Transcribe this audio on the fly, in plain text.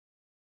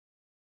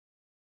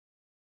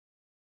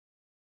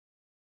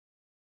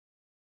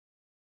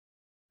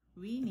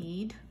we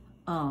need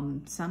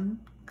some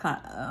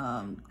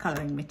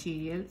coloring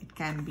material. It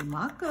can be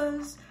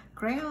markers,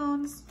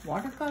 crayons,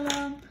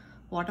 watercolor,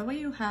 whatever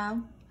you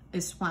have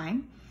is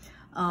fine.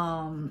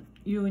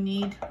 You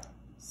need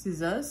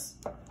scissors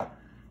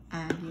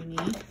and you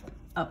need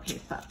a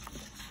paper.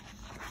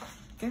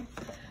 Okay,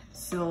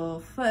 so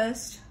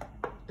first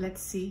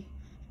let's see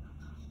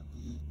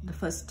the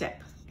first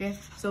step. Okay,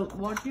 so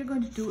what we're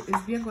going to do is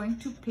we are going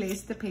to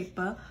place the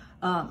paper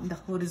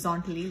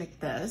horizontally like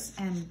this,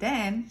 and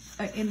then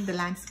in the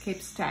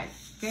landscape style.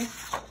 Okay,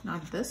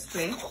 not this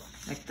way,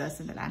 like this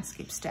in the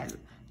landscape style,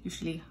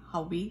 usually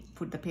how we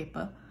put the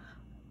paper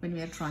when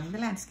we are drawing the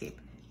landscape.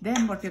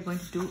 Then what we're going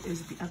to do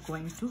is we are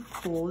going to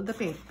fold the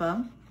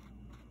paper,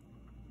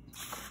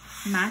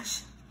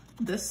 match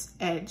this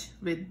edge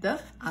with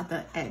the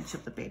other edge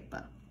of the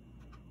paper.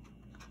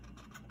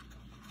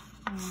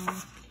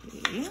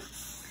 Okay,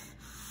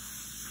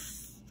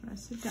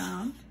 press it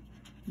down.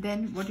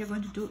 Then what you're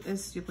going to do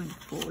is you're going to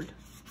fold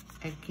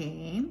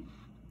again.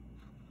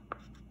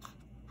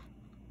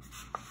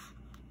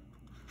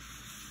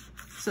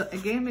 So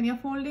again, when you're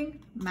folding,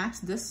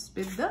 match this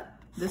with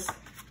this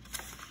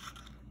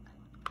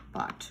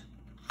part,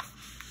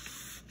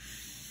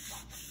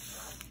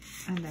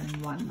 and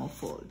then one more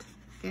fold.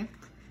 Okay,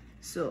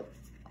 so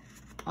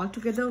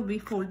altogether we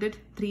folded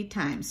 3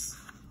 times,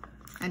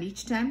 and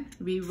each time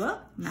we were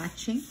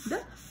matching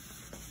the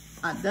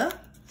other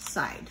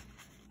side.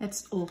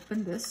 Let's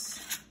open this.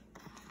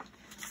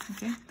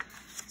 Okay,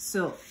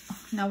 so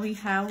now we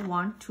have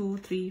 1 2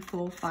 3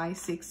 4 5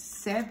 6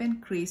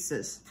 7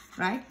 creases,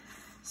 right?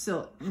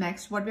 So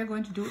next what we're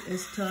going to do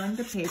is turn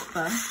the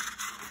paper,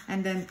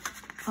 and then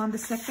on the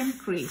second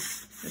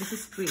crease, there is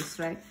this crease,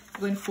 right?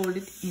 We're going to fold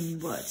it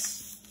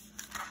inwards.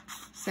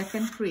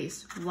 Second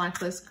crease,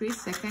 first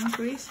crease, second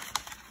crease,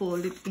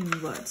 fold it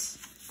inwards.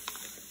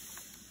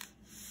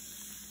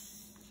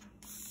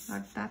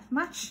 Not that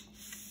much.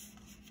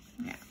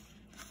 Yeah.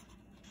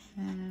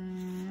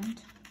 And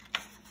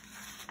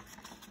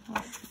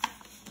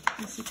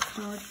this is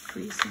third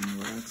crease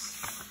inwards.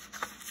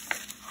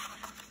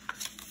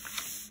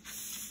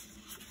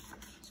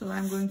 So what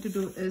I'm going to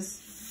do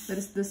is, there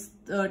is this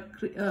third,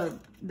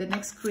 the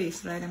next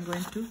crease, right? I'm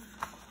going to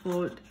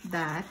fold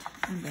that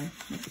and then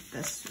make it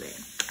this way.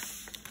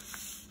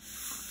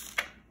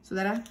 So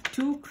there are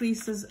 2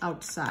 creases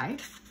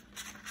outside,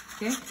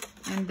 okay?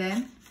 And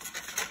then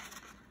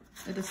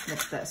it is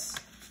like this.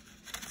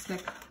 It's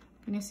like,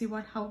 can you see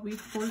how we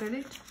folded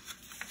it?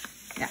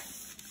 Yeah.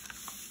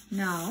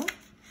 Now,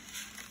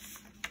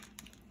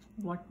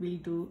 what we'll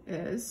do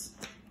is,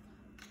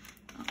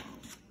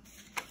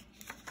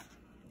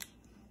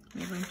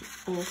 we're going to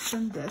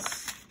open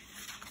this,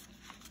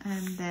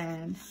 and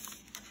then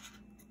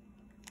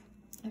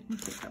let me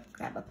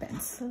grab a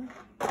pencil.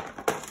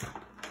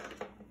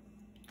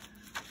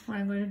 What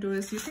I'm going to do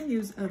is, you can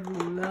use a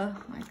ruler.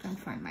 I can't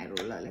find my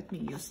ruler. Let me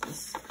use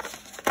this.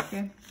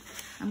 Okay,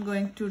 I'm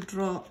going to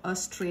draw a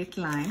straight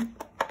line,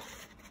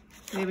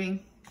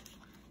 leaving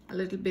a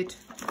little bit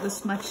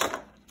this much,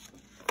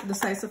 the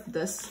size of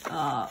this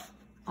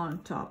on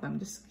top. I'm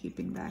just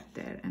keeping that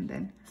there, and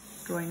then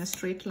drawing a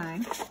straight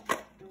line.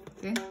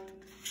 Okay,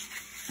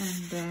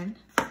 and then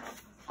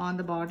on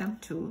the bottom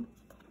too.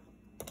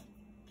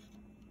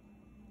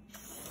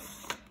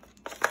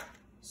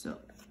 So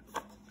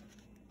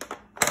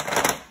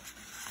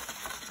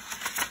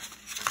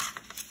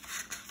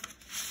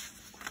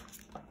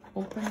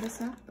open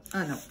this up,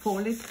 no,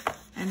 fold it,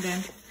 and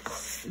then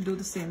do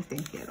the same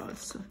thing here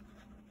also.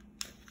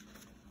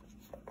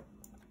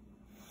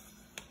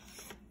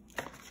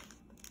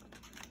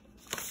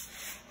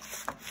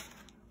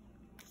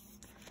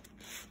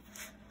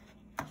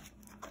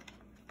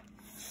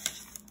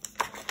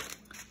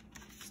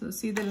 So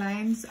see, the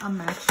lines are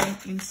matching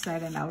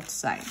inside and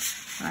outside,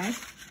 right?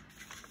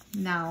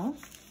 Now,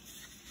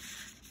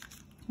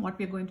 what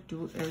we're going to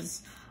do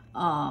is,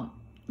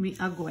 we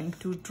are going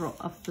to draw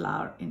a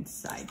flower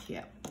inside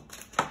here.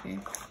 Okay,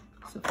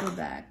 so for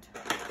that,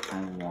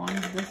 I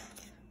want this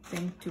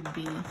thing to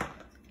be,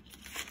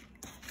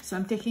 so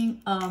I'm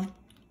taking a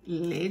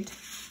lid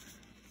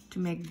to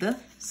make the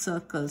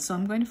circle. So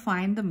I'm going to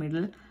find the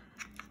middle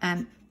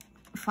and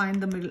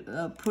find the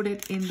middle, put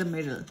it in the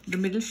middle. The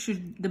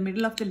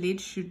middle of the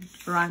lid should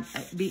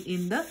be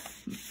in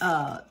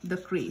the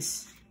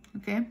crease.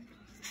 Okay,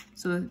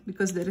 so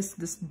because there is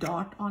this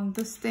dot on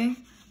this thing,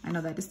 I know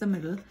that is the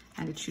middle,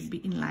 and it should be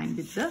in line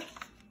with the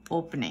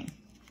opening.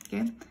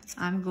 Okay,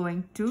 I'm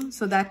going to,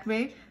 so that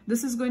way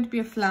this is going to be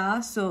a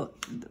flower, so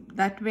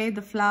that way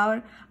the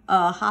flower,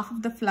 half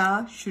of the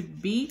flower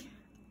should be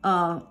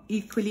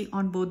equally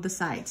on both the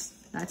sides.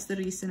 That's the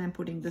reason I'm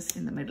putting this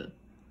in the middle.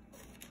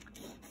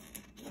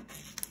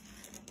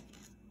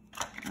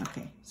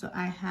 Okay, so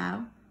I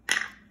have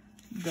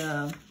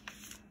the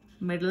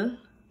middle.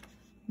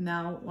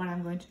 Now what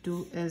I'm going to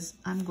do is,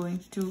 I'm going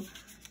to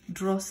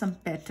draw some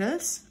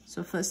petals.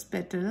 So first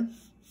petal,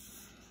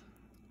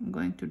 I'm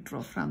going to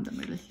draw from the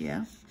middle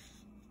here.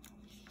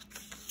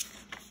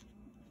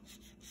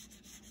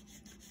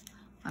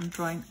 I'm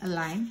drawing a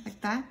line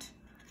like that,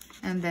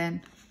 And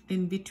then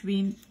in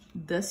between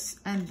this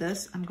and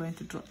this, I'm going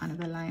to draw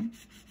another line.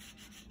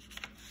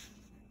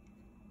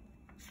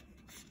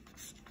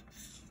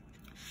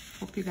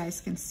 Hope you guys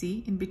can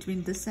see in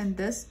between this and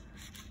this,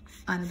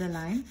 another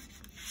line.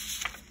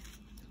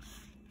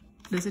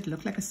 Does it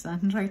look like a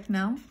sun right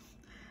now?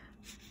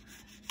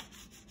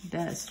 It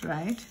does,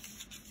 right?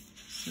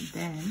 So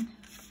then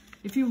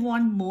if you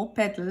want more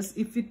petals,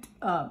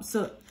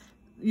 so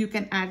you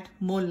can add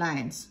more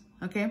lines.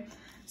 Okay,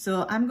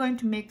 so I'm going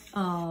to make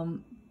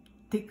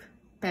thick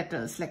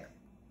petals, like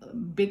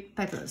big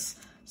petals.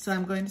 So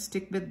I'm going to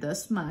stick with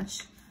this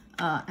much,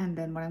 and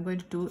then what I'm going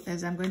to do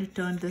is I'm going to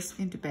turn this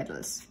into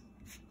petals.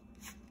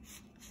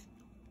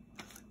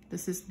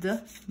 This is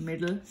the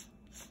middle,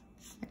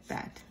 like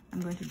that.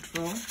 I'm going to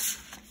draw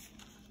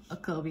a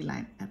curvy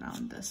line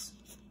around this.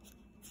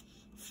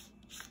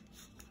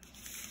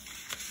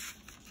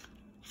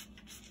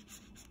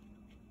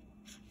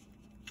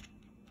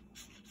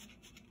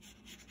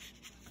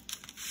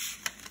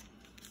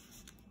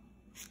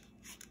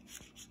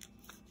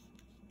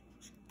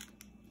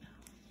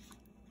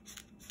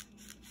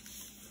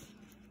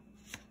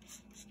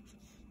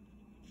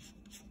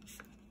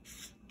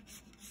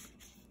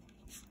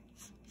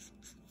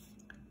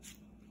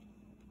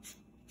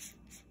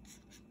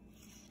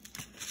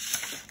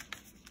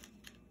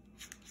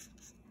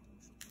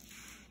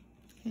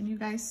 Can you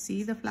guys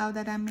see the flower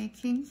that I'm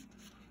making?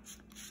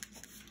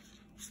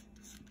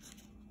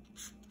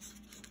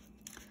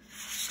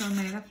 So I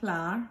made a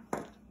flower.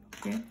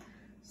 Okay,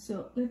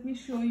 so let me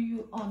show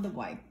you on the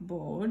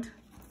whiteboard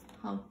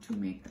how to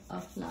make a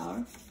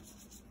flower.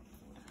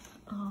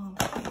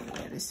 Okay,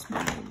 where is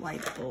my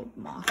whiteboard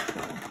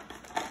marker?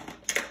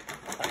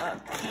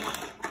 Okay.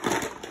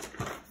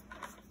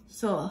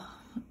 So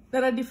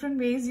there are different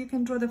ways you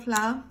can draw the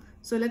flower.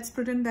 So let's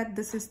pretend that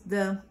this is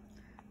the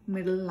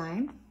middle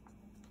line,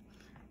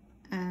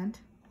 and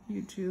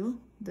you do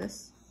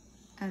this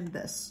and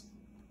this.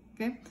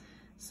 Okay,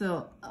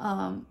 so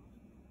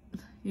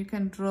you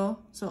can draw.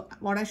 So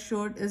what I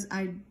showed is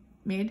I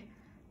made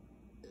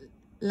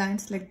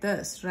lines like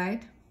this,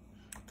 right?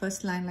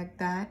 First line like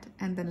that,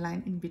 and then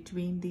line in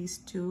between these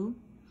two,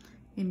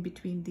 in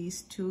between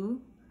these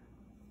two,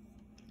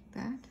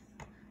 that.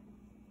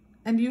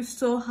 And you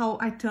saw how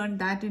I turned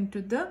that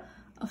into the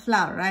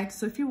flower, right?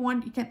 So if you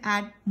want, you can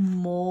add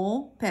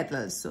more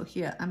petals. So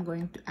here I'm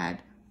going to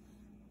add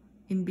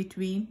in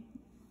between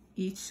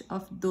each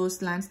of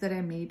those lines that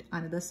I made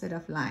another set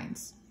of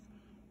lines.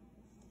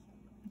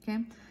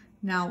 Okay,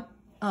 now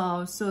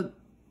so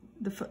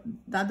the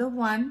other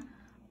one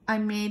I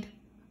made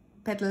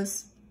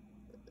petals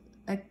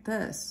like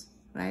this,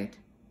 right?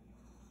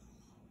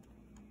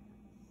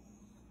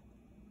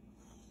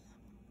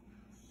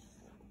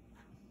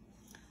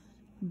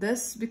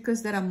 This,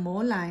 because there are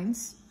more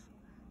lines,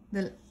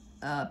 the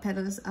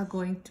petals are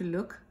going to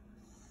look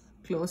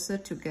closer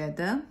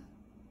together.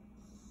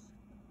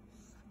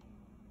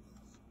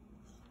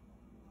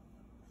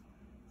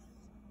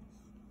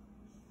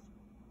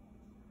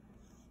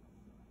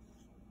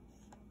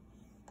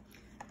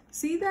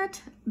 See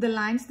that the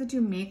lines that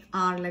you make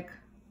are like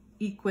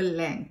equal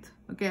length.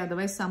 Okay,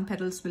 otherwise some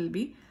petals will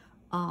be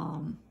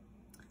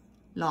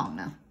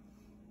longer.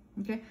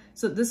 Okay,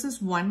 so this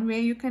is one way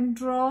you can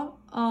draw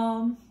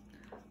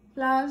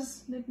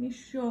flowers. Let me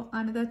show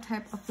another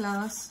type of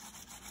flowers.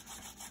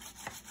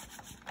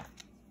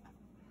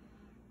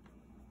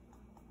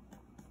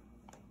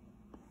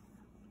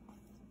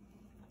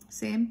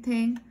 Same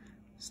thing,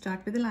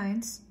 start with the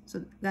lines.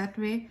 So that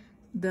way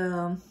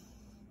the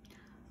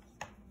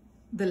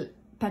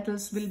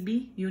petals will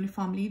be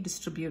uniformly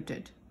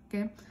distributed.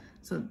 Okay,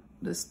 so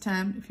this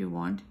time if you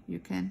want, you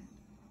can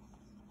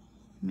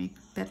make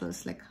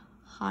petals like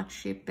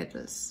heart-shaped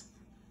petals.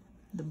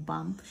 The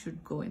bump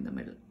should go in the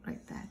middle,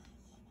 like that.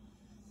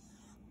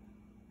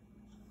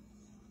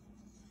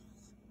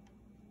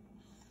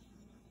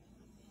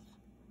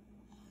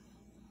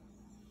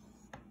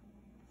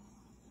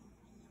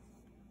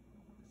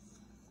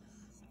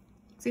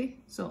 See,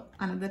 so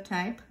another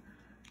type.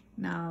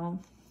 Now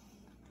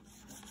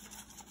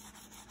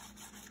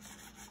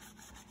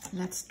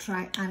let's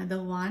try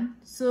another one.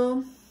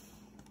 So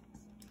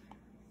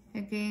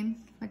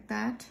again, like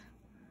that.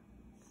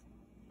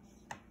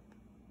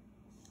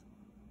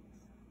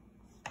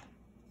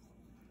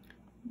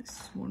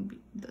 This won't be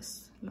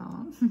this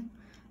long.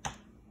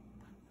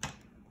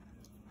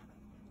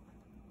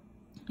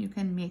 You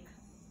can make,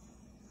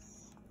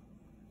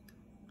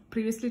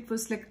 previously it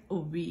was like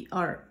a V,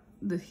 or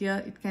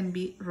here it can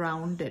be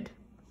rounded,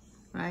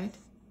 right?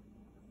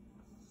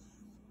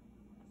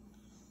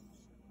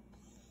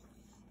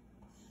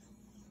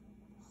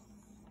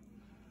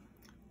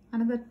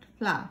 Another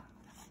flower.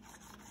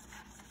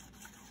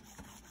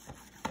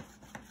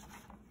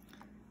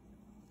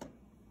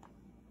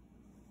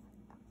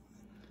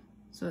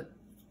 So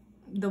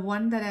the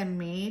one that I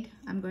made,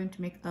 I'm going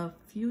to make a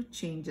few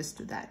changes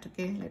to that.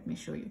 Okay, let me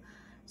show you.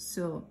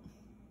 So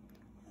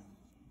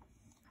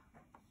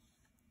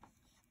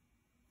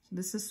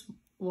this is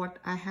what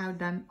I have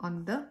done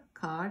on the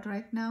card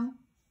right now.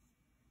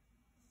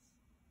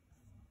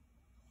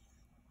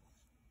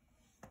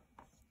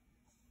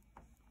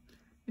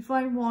 if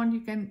I want,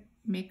 you can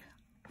make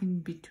in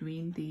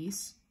between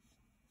these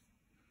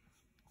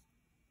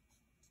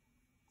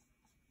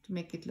to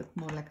make it look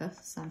more like a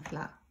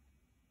sunflower.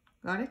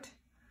 Got it?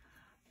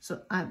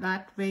 So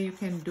that way you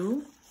can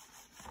do.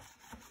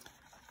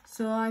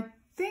 So I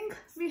think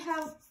we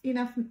have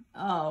enough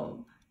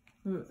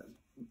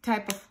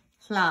type of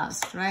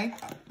flowers, right,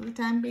 for the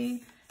time being.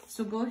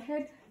 So go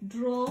ahead,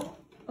 draw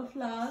a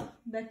flower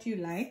that you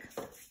like.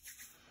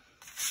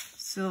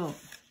 So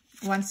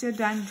once you're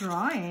done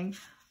drawing,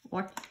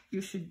 what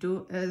you should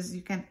do is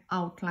you can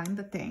outline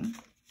the thing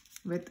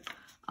with,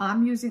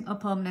 I'm using a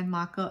permanent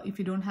marker. If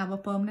you don't have a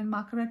permanent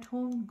marker at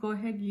home, go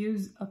ahead,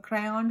 use a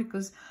crayon,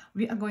 because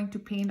we are going to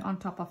paint on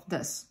top of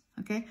this.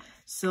 Okay,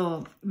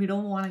 so we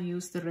don't want to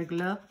use the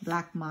regular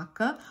black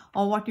marker.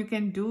 Or what you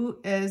can do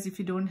is, if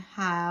you don't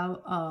have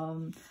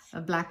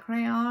a black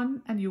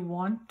crayon and you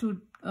want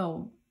to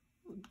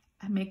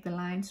make the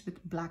lines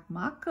with black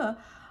marker,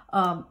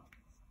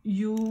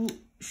 you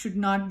should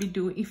not be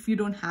doing, if you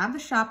don't have the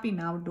Sharpie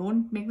now,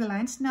 don't make the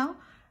lines now.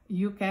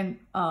 You can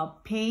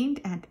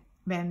paint, and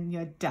when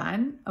you're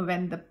done,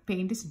 when the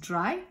paint is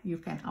dry, you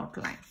can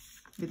outline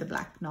with the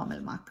black normal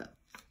marker.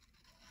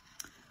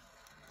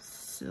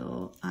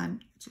 So I'm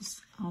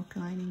just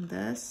outlining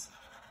this.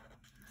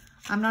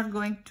 I'm not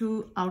going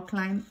to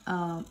outline,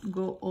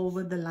 go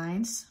over the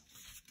lines.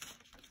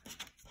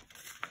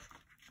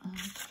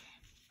 Okay.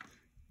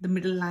 The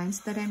middle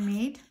lines that I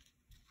made,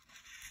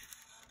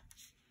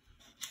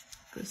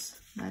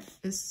 because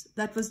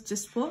that was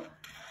just for,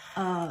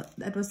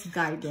 that was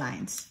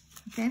guidelines,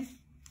 okay?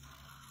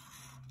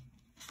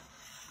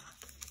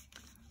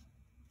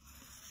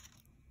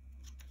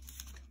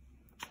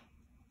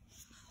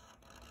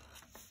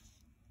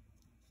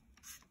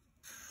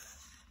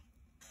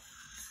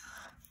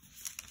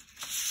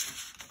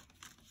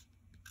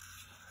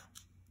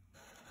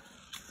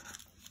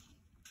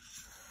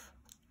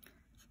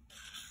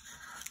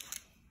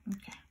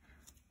 Okay,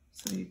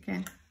 so you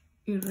can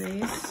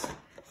erase.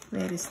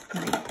 Where is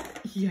my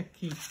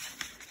yucky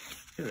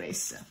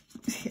eraser?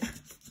 Yeah.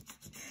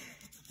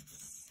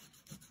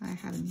 I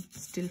haven't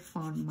still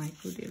found my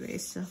good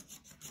eraser.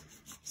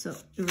 So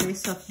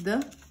erase off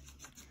the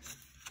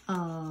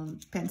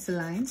pencil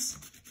lines.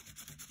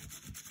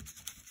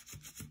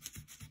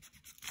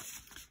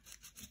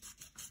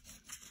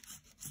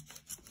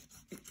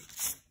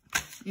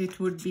 It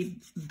would be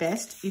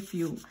best if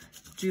you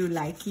drew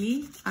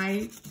lightly.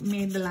 I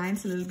made the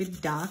lines a little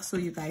bit dark so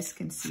you guys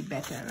can see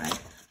better, right?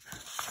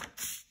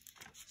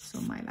 So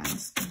my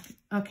lines,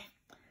 okay.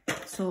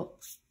 So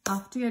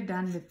after you're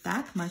done with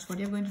that much, what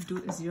you're going to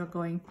do is you're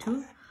going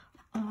to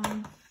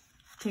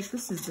take the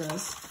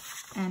scissors,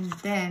 and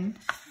then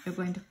you're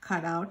going to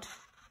cut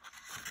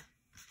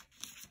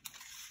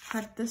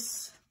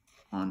this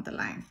on the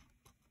line,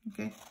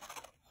 okay?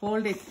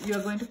 Hold it.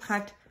 You're going to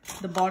cut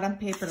the bottom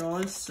paper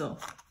also,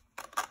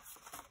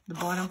 the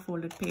bottom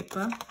folded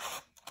paper.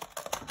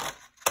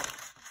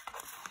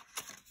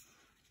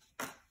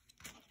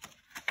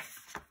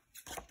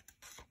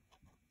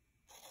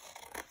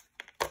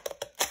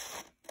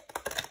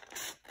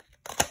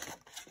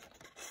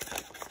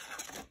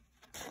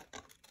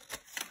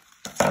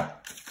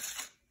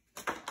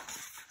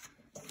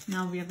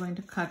 Now we are going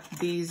to cut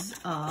these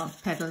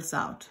petals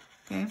out,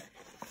 okay?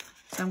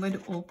 So I'm going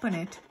to open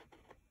it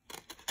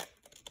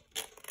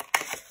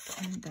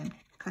and then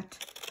cut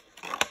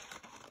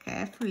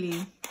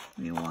carefully.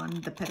 We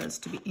want the petals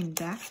to be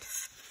intact.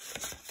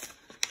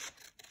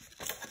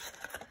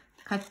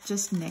 Cut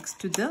just next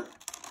to the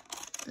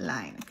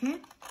line,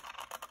 okay?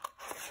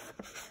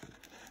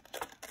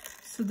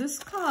 So this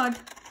card,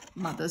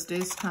 Mother's Day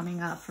is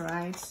coming up,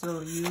 right?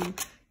 So you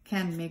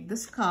can make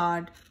this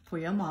card for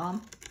your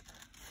mom.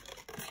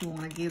 If you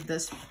want to give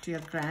this to your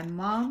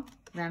grandmom.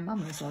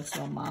 Grandmom is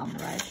also a mom,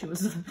 right? She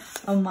was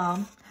a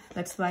mom.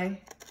 That's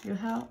why you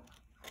have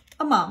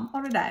a mom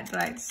or a dad,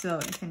 right? So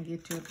you can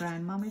give to your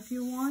grandmom if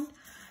you want.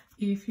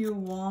 If you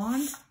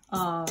want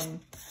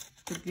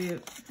to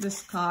give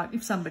this card,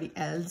 if somebody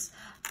else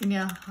in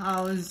your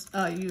house,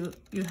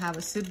 you have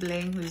a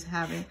sibling who is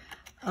having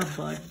a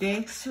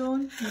birthday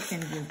soon, you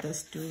can give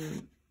this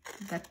to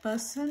that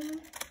person.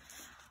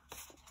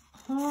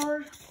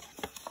 Or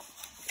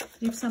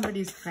if somebody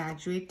is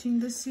graduating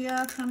this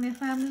year from your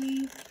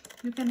family,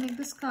 you can make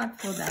this card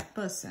for that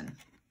person,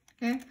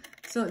 okay?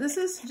 So this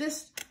is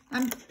just,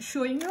 I'm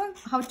showing you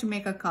how to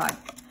make a card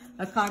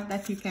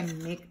that you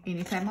can make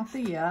any time of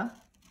the year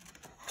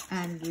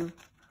and give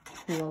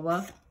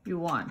whoever you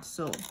want.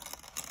 So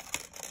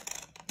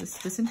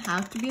this doesn't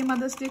have to be a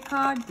Mother's Day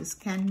card. This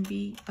can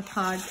be a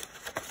card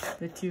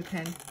that you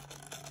can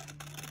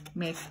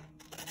make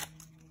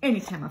any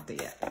time of the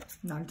year,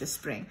 not just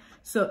spring.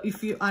 So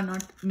if you are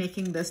not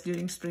making this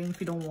during spring, if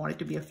you don't want it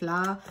to be a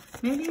flower,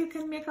 maybe you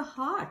can make a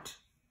heart.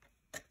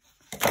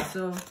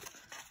 So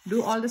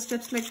do all the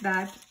steps like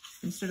that.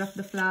 Instead of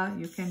the flower,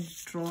 you can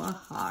draw a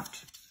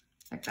heart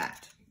like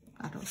that.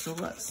 That also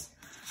works.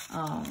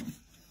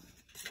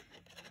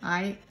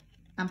 I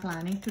am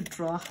planning to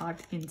draw a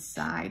heart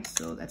inside,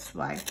 so that's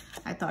why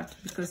I thought,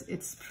 because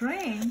it's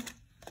spring,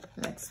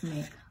 let's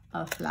make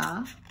a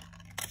flower.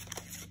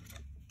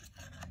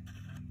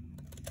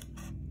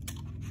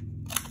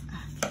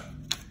 Okay.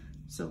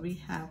 So we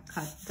have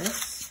cut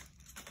this.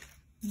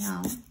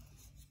 Now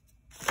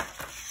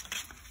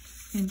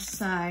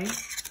inside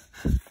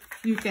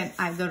you can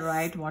either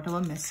write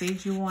whatever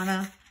message you want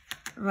to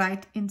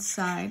write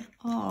inside,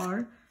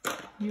 or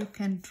you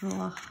can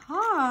draw a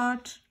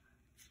heart.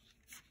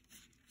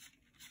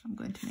 I'm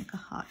going to make a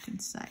heart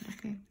inside.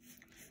 Okay,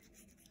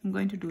 I'm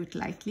going to do it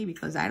lightly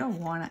because I don't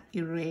want to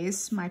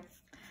erase my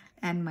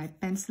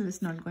pencil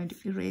is not going to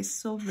erase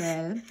so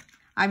well.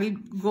 I will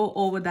go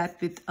over that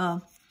with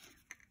a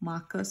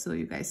marker so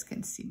you guys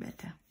can see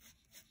better.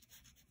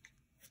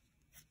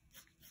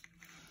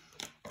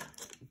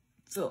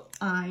 So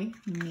I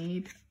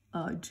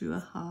drew a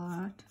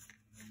heart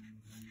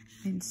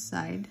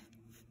inside.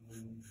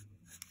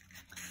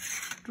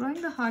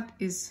 Drawing the heart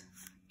is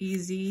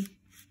easy.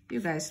 You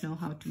guys know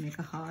how to make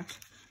a heart.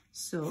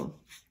 So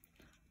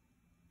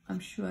I'm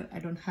sure I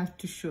don't have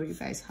to show you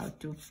guys how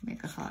to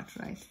make a heart,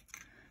 right?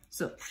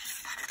 So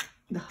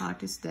the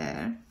heart is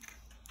there.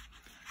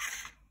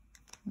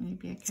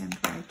 Maybe I can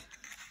write,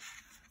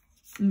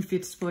 if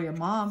it's for your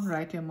mom,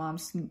 write your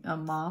mom's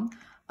mom.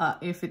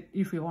 If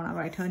you want to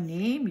write her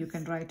name, you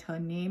can write her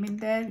name in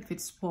there. If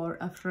it's for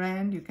a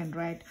friend, you can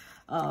write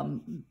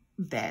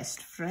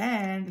best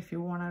friend. If you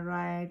want to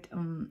write,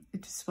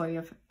 it's for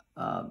your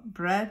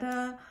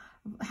brother,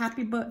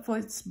 happy birthday for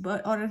its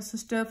or a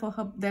sister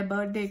for their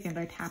birthday, you can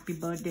write happy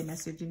birthday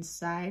message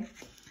inside.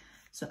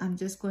 So I'm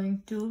just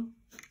going to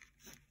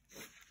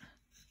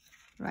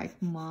write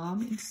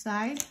mom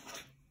inside.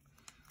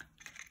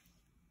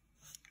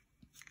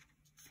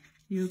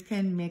 You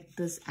can make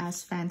this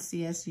as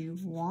fancy as you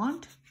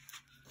want.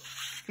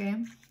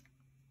 Okay,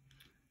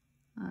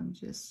 I'm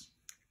just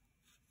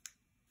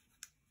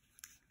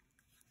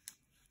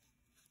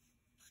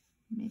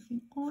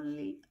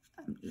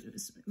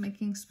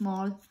making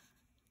small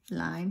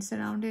lines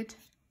around it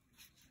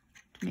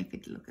to make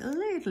it look a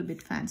little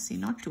bit fancy,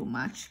 not too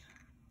much.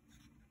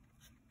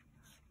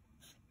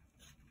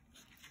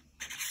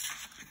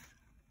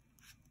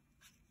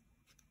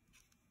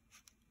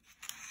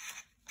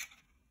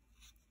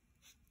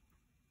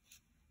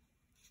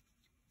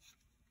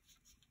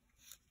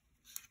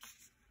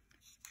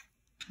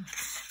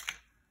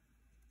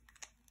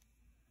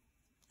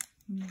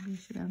 Maybe I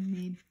should have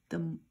made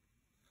them.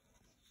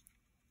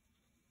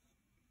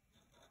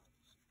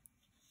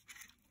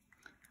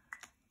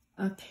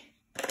 Okay,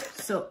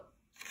 so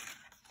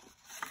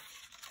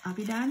are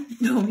we done?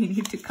 No, we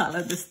need to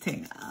color this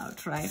thing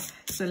out, right?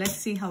 So let's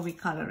see how we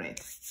color it.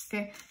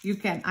 Okay, you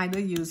can either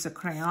use a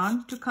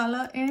crayon to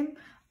color in,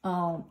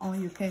 or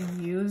you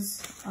can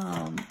use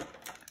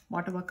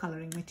whatever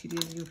coloring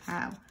material you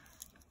have.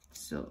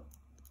 So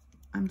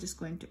I'm just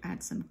going to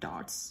add some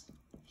dots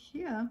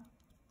here.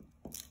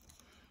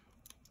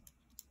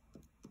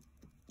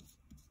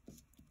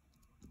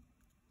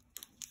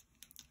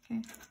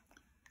 Okay.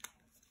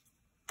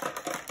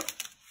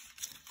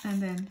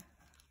 And then,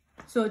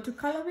 so to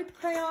color with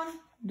crayon,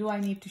 do I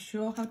need to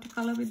show how to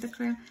color with the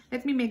crayon?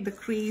 Let me make the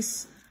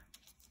crease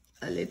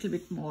a little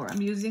bit more.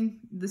 I'm using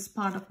this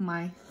part of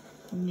my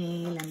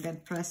nail and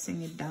then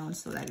pressing it down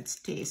so that it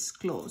stays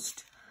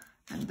closed.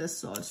 And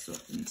this also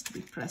needs to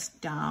be pressed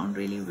down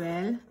really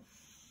well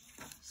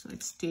so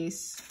it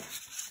stays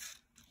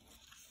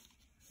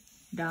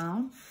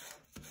down.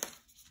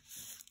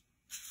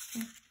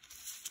 Okay.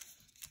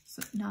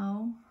 So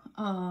now,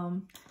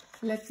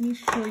 let me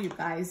show you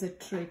guys a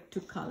trick to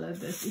color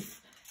this.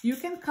 If you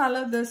can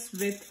color this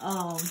with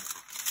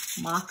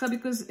marker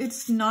because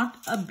it's not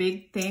a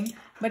big thing,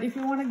 but if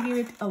you want to give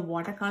it a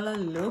watercolor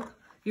look,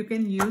 you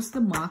can use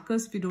the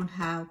markers if you don't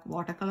have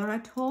watercolor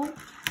at home,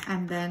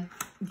 and then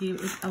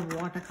give it a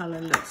watercolor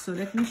look. So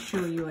let me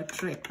show you a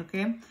trick.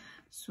 Okay,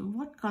 so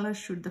what color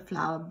should the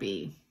flower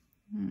be?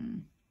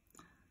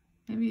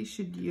 Maybe you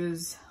should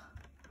use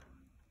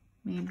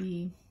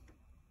maybe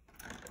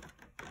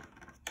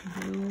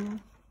blue,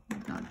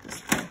 not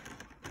this one,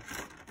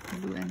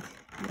 blue and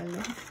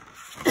yellow.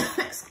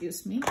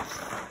 Excuse me.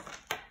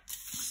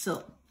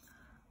 So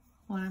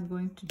what I'm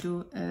going to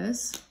do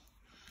is,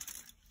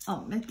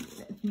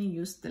 let me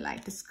use the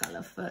lightest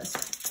color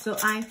first. So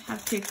I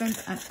have taken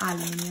an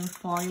aluminum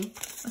foil,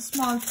 a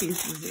small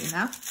piece is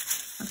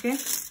enough, okay?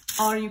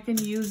 Or you can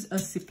use a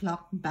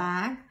Ziploc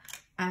bag,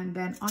 and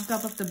then on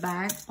top of the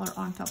bag or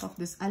on top of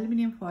this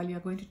aluminum foil, you're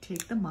going to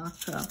take the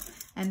marker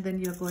and then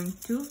you're going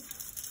to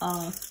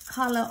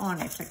color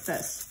on it like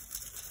this.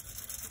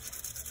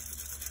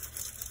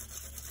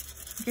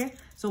 Okay,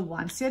 so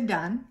once you're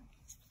done,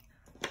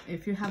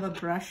 if you have a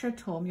brush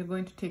at home, you're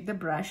going to take the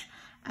brush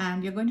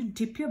and you're going to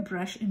dip your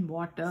brush in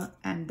water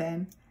and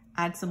then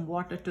add some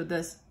water to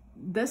this.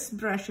 This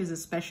brush is a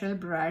special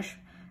brush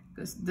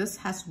because this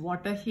has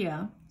water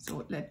here.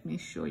 So let me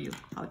show you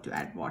how to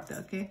add water,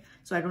 okay?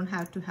 So I don't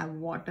have to have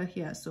water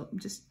here. So I'm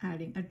just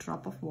adding a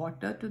drop of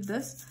water to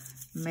this,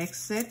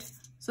 mix it.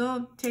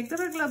 So take the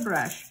regular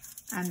brush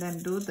and then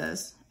do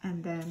this,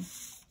 and then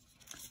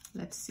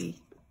let's see.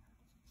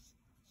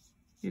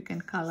 you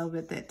can color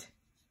with it.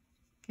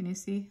 Can you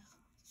see?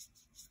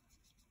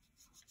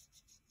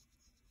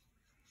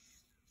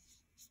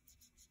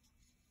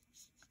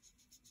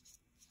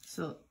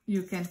 So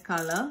you can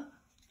color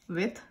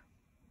with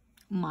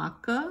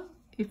marker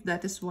if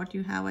that is what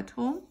you have at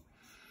home.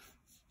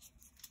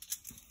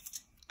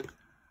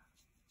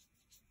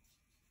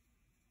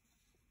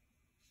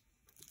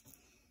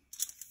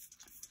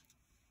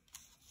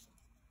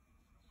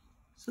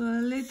 So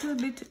a little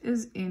bit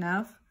is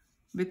enough.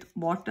 With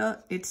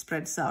water, it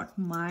spreads out.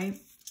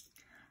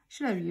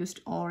 Should have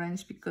used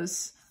orange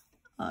because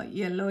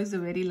yellow is a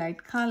very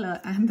light color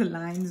and the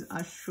lines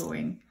are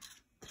showing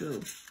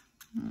through.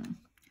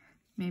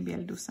 Maybe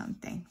I'll do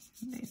something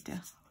later.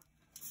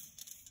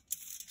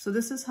 So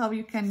this is how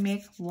you can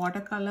make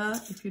watercolor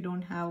if you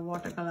don't have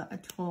watercolor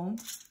at home.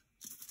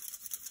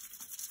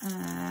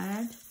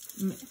 Add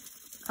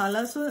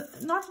color, so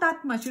not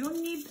that much, you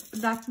don't need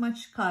that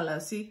much color.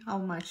 See how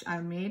much I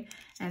made,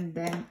 and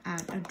then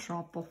add a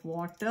drop of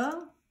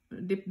water.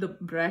 Dip the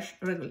brush,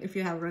 if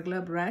you have regular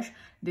brush,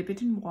 dip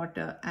it in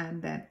water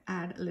and then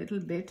add a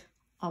little bit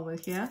over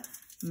here,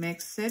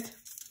 mix it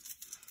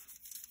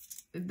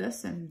with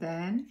this, and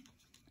then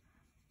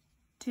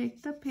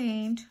take the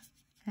paint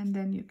and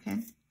then you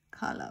can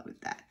color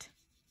with that.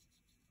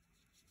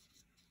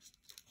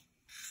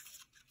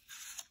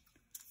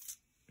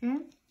 Okay.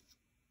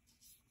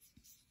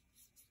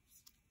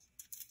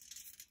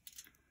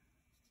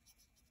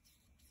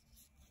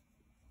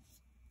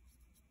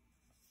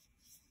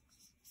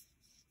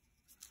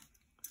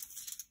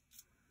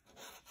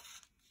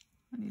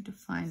 I need to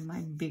find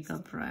my bigger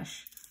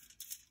brush.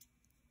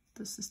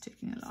 This is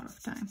taking a lot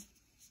of time.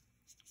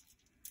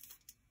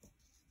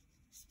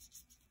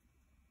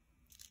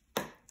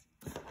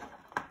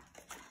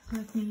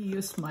 Let me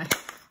use my,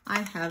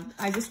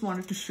 I just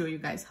wanted to show you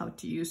guys how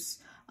to use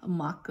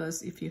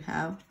markers if you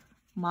have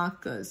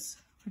markers.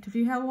 But if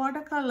you have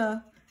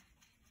watercolor,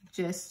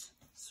 just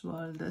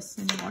swirl this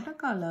in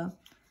watercolor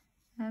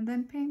and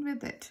then paint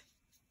with it,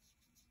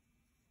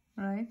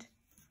 right?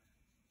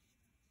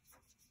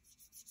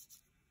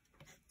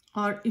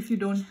 Or if you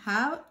don't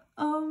have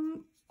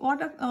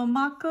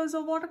markers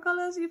or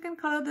watercolors, you can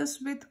color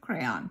this with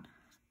crayon.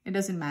 It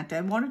doesn't matter.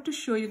 I wanted to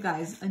show you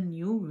guys a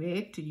new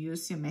way to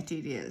use your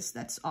materials.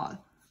 That's all.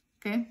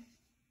 Okay.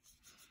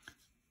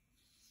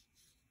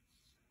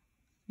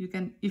 You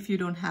can, if you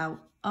don't have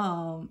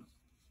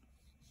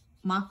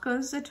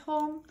markers at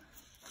home,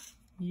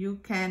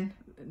 you can,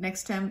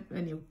 next time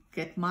when you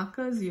get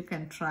markers, you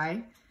can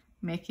try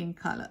making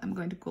color. I'm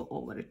going to go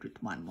over it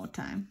with one more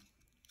time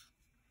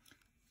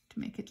to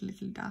make it a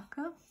little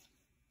darker.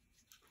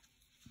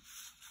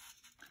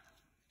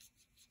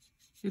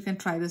 You can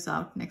try this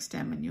out next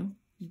time when you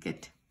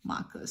get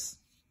markers.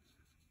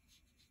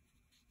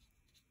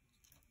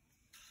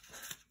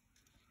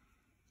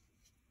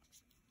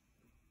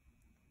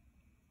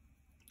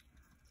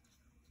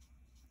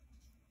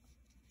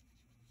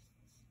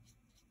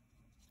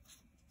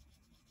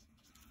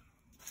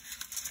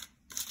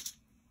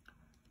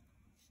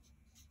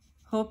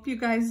 Hope you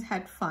guys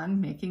had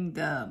fun making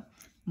the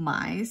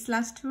mice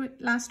last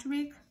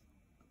week.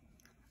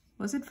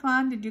 Was it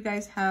fun? Did you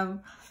guys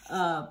have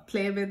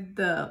play with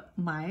the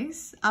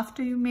mice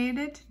after you made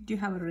it? Do you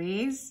have a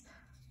race?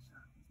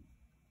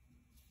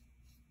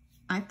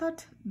 I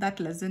thought that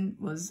lesson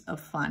was a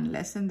fun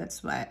lesson.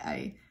 That's why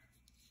I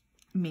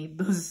made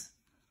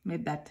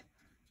that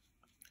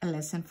a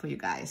lesson for you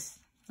guys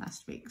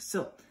last week.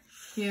 So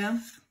here,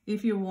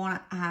 if you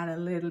want to add a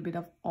little bit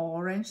of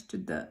orange to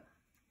the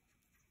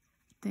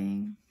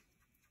thing,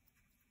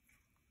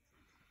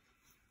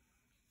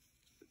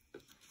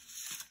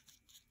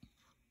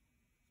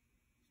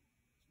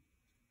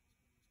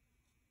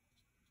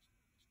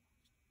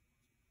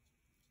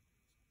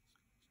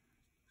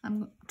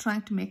 I'm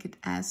trying to make it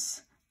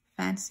as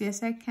fancy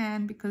as I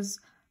can because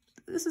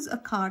this is a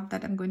card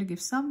that I'm going to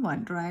give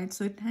someone, right?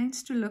 So it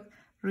needs to look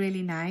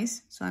really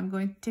nice. So I'm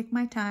going to take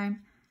my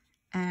time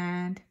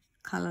and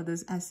color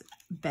this as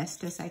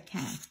best as I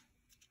can.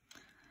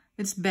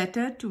 It's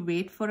better to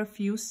wait for a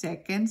few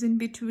seconds in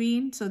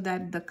between so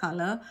that the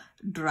color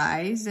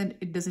dries and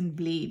it doesn't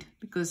bleed,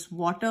 because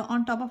water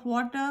on top of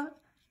water,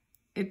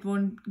 it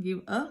won't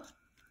give a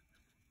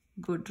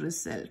good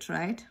result,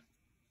 right?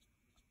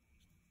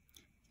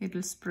 It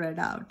will spread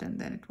out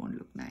and then it won't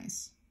look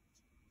nice.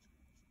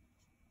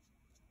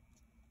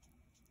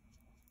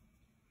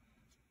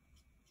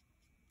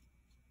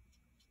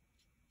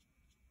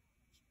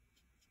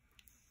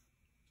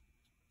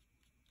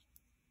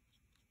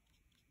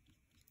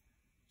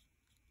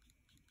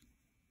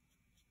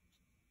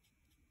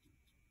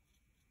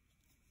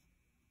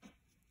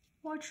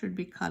 What should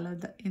we color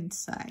the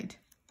inside?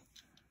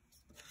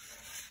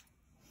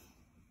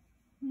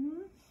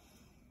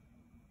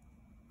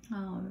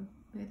 Oh,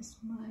 where's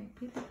my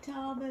paper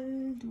towel?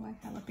 Do I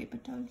have a paper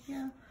towel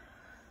here?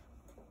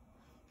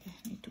 Okay,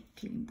 I need to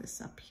clean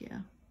this up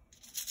here.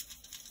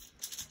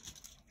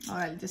 Or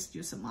I'll just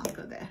use a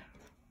marker there,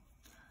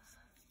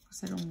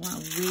 because I don't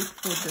want to wait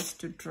for this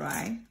to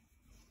dry.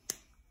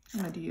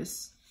 I'm going to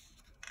use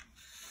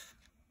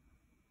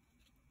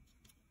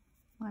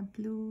my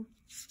blue.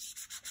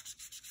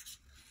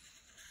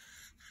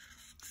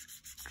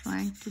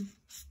 Trying to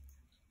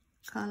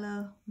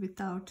color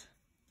without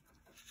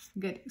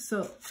getting,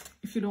 so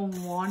if you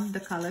don't want the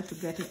color to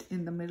get it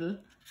in the middle,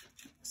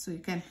 so you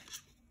can,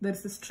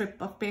 there's a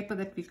strip of paper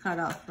that we cut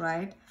off,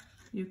 right?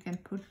 You can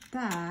put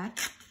that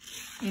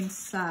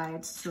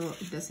inside so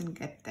it doesn't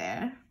get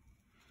there.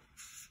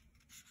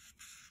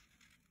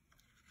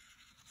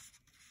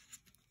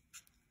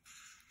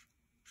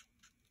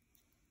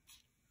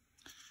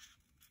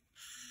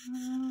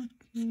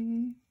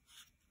 Okay.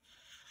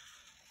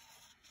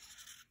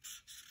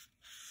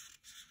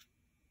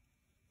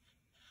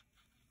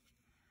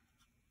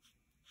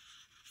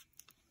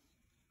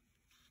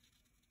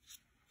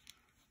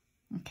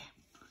 Okay,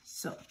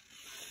 so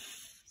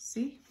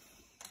see,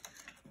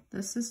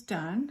 this is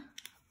done.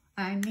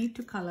 I need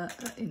to color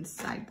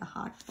inside the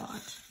heart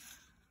part.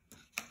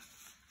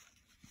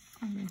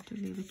 I'm going to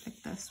leave it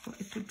like this for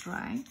it to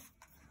dry.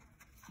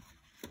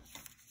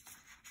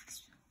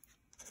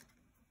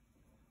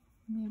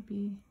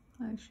 Maybe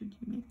I should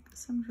make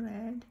some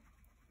red.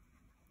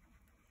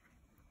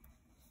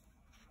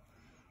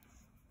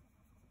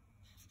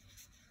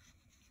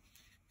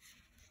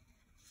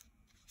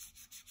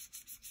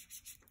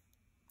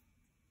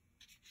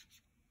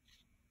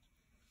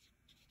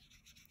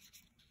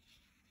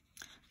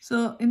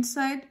 So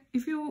inside,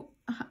 if you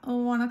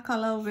want to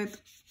color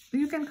with,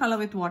 you can color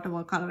with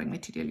whatever coloring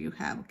material you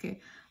have. Okay,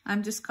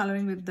 I'm just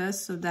coloring with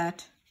this so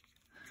that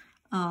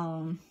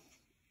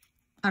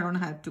I don't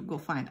have to go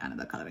find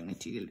another coloring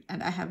material,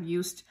 and I have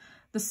used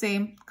the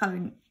same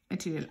coloring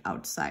material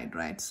outside,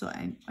 right? So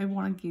I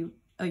want to give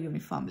a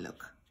uniform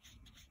look.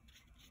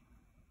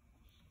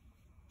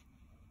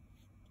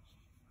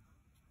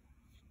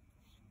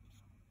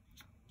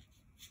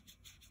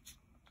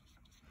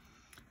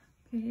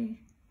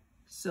 Okay,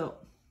 so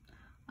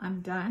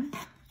I'm done.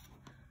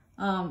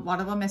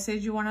 Whatever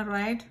message you want to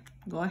write,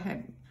 go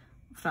ahead.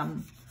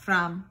 From,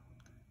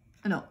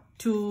 no,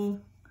 to,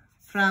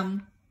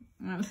 from,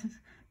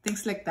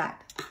 things like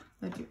that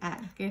you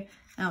add. Okay,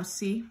 now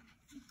see,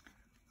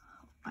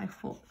 I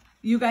hope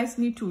you guys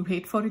need to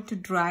wait for it to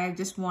dry. I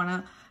just want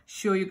to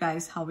show you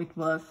guys how it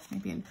works.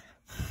 Maybe I'll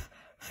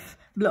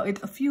blow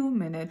it a few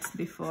minutes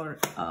before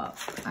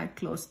I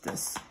close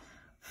this.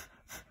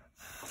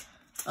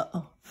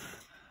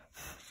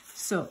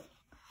 So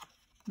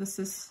this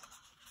is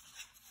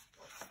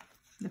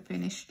the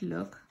finished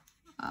look.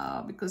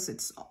 Because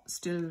it's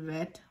still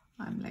wet,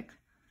 I'm like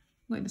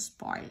going to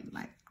spoil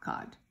my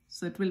card.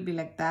 So it will be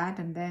like that,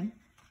 and then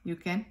you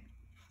can,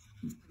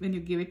 when you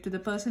give it to the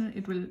person,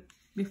 it will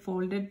be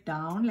folded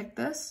down like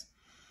this.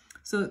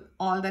 So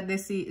all that they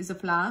see is a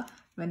flower.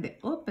 When they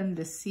open,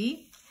 they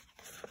see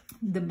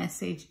the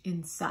message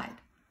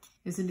inside.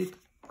 Isn't it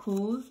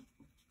cool?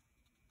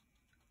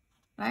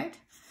 Right?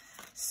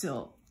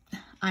 So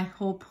I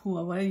hope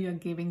whoever you're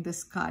giving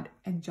this card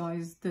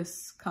enjoys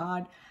this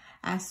card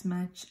as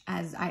much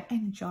as I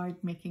enjoyed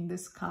making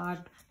this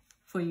card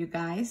for you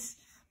guys.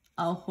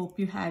 I hope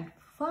you had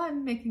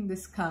fun making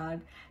this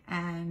card,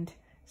 and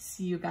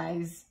see you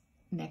guys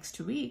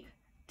next week.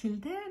 Till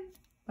then,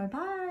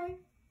 bye-bye.